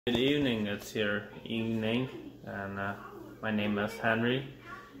Good evening, it's here evening, and my name is Henry.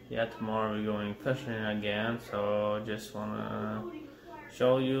 Yeah, tomorrow we're going fishing again, so just wanna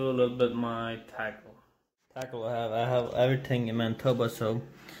show you a little bit my tackle. I have everything in Manitoba. So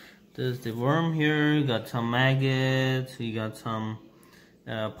there's the worm here, you got some maggots, you got some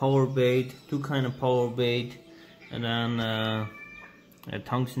power bait, two kind of power bait, and then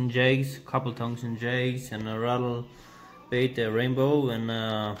tungsten jigs, couple tungsten jigs, and a rattle bait, a rainbow,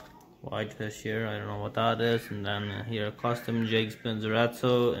 and whitefish here, I don't know what that is, and then here custom jigs,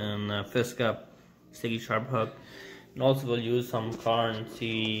 pinzerazzo, and fish cup, sticky sharp hook. And also we'll use some car and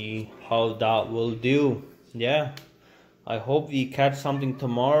see how that will do. Yeah, I hope we catch something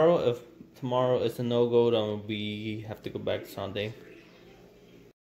tomorrow. If tomorrow is a no-go, then we have to go back Sunday.